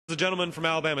The gentleman from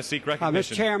Alabama seek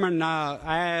recognition. Mr. Chairman, I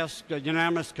ask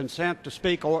unanimous consent to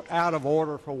speak out of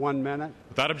order for 1 minute.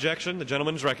 Without objection, the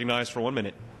gentleman is recognized for 1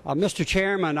 minute. Mr.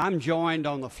 Chairman, I'm joined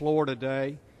on the floor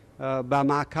today by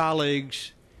my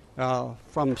colleagues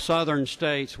from southern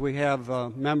states. We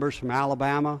have members from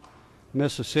Alabama,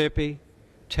 Mississippi,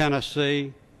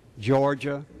 Tennessee,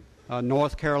 Georgia,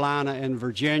 North Carolina, and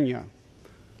Virginia.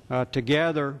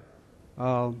 Together,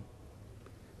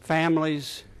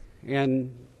 families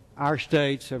in our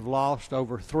states have lost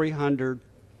over 300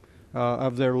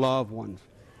 of their loved ones.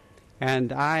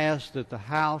 And I ask that the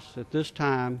House at this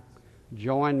time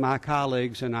join my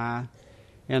colleagues and I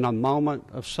in a moment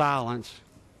of silence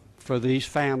for these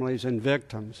families and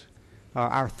victims.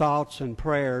 Our thoughts and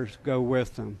prayers go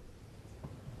with them.